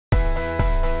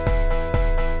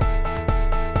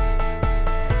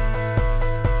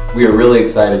We are really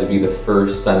excited to be the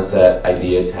first Sunset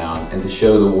Idea Town and to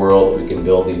show the world that we can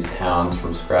build these towns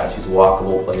from scratch, these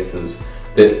walkable places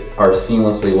that are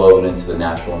seamlessly woven into the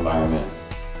natural environment.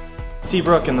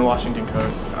 Seabrook and the Washington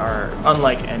coast are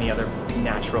unlike any other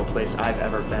natural place I've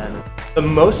ever been. The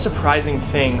most surprising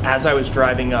thing as I was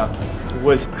driving up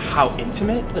was how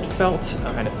intimate it felt. It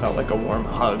kind of felt like a warm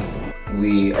hug.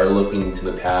 We are looking to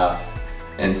the past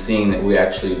and seeing that we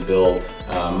actually built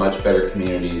much better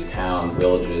communities, towns,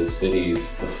 villages,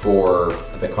 cities before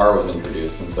the car was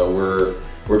introduced. And so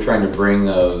we're trying to bring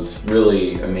those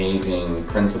really amazing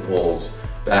principles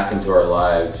back into our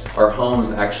lives. Our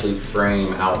homes actually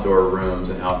frame outdoor rooms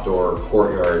and outdoor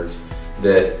courtyards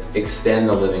that extend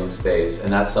the living space,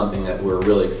 and that's something that we're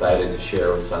really excited to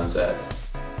share with Sunset.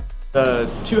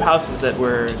 The two houses that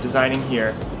we're designing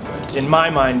here, in my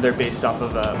mind, they're based off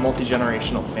of a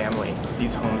multi-generational family.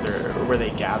 These homes are where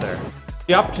they gather.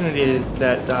 The opportunity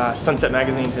that Sunset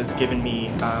Magazine has given me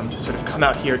to sort of come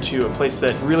out here to a place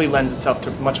that really lends itself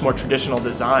to much more traditional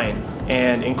design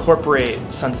and incorporate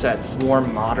Sunset's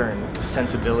warm, modern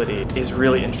sensibility is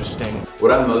really interesting.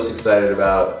 What I'm most excited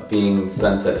about being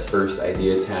Sunset's first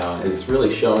idea town is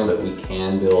really showing that we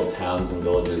can build towns and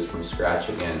villages from scratch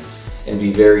again and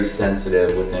be very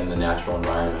sensitive within the natural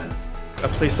environment. A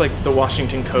place like the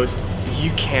Washington coast, you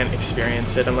can't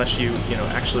experience it unless you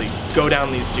actually go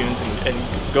down these dunes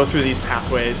and go through these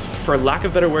pathways. For lack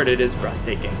of a better word, it is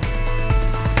breathtaking.